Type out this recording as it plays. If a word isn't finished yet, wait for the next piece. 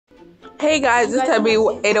Hey guys, it's Tubby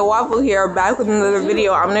Ada Waffle here, back with another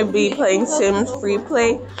video. I'm gonna be playing Sims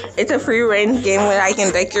FreePlay. It's a free range game where I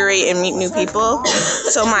can decorate and meet new people.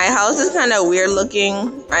 So my house is kind of weird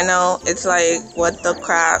looking. I know, it's like, what the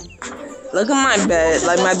crap. Look at my bed.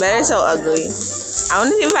 Like, my bed is so ugly. I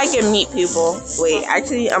want to see if I can meet people. Wait,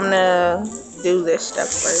 actually, I'm gonna do this stuff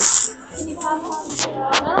first. I don't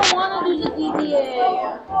want to do the DBA.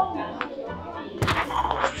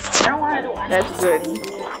 I don't want to do it. That's good.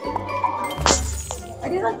 I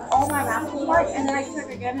did like all my math part and then I took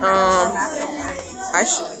again and I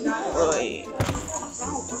wait.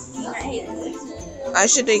 I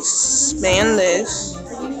should expand this.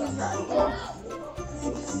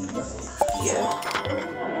 Yeah.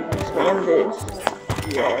 Expand this.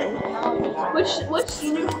 Yeah. Which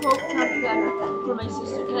new quote can I get for my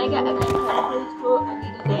sister? Can I get extra credit for this quote? I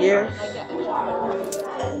need a day. Yeah. Can I get extra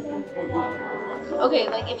credit? Okay,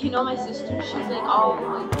 like if you know my sister, she's like all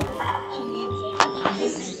like she needs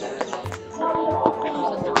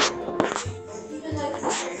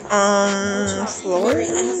floors?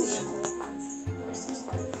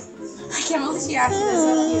 I can't believe she asked this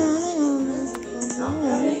of you.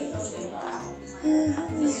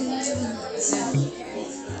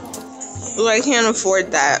 Ooh, I can't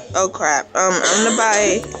afford that. Oh crap. I'm gonna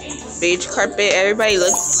buy beige carpet. Everybody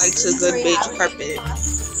likes a good beige carpet.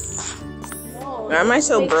 Why am I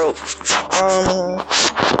so broke?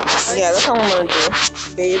 Yeah, that's what I'm gonna do.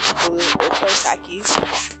 Beige, blue, it's so tacky.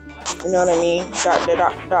 You know what I mean?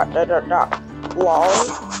 Dot. Walls.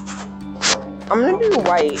 I'm gonna do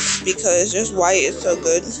white because just white is so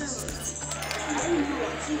good.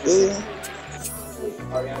 Ooh.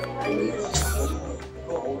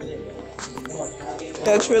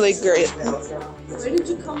 That's really great. Where did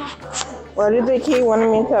you come up with? Why did they keep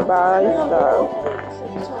wanting me to buy stuff?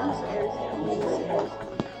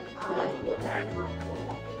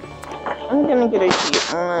 I'm gonna get a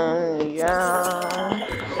cute one,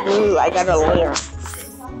 yeah. Ooh, I got a lamp.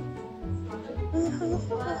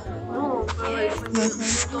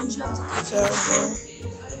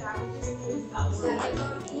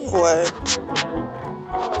 What?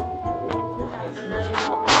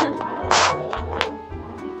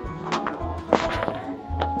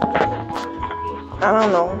 I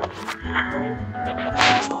don't know.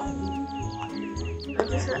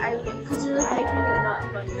 Because you're like making it not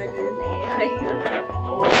funny. I didn't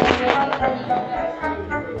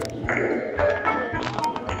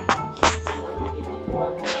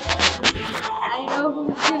I know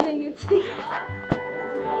who's doing it.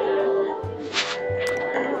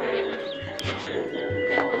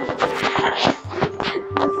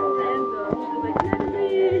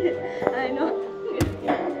 I know.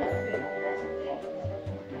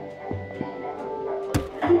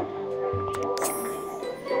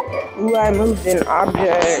 Ooh, I moved an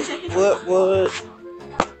object. What?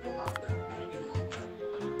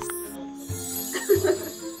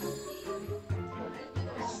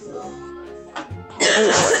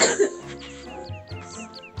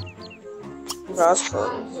 That's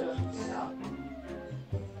close.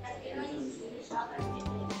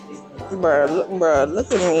 Bruh, look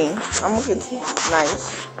at me. I'm looking nice.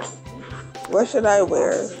 What should I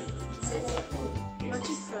wear?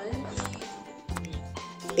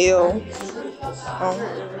 Ew.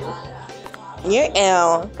 You're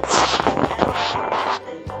ill.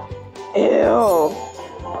 Ew.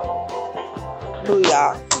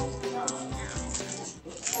 Booyah.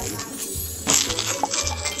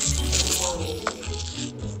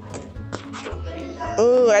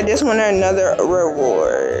 Ooh, I just wanted another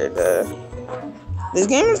reward. This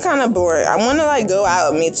game is kind of boring. I want to like go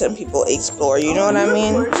out and meet some people, explore. You know what I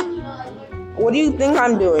mean? What do you think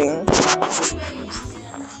I'm doing?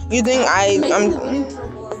 You think I'm...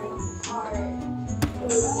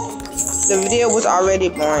 The video was already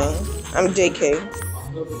boring. I'm JK.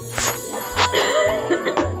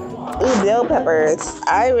 Ooh, bell peppers.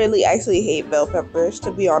 I really actually hate bell peppers,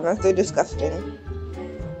 to be honest. They're disgusting.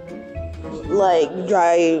 Like,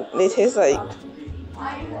 dry. They taste like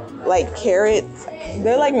carrots.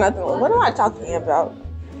 They're like nothing. What am I talking about?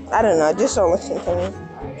 I don't know. Just don't listen to me.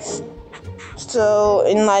 So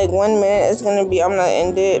in like 1 minute it's gonna be, I'm gonna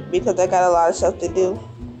end it because I got a lot of stuff to do.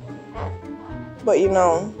 But you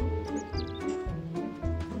know.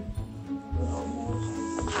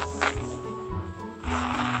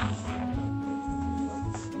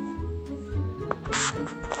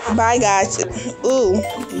 Bye guys. Ooh,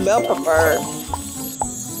 bell pepper.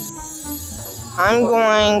 I'm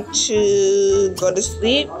going to go to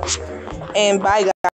sleep and bye guys.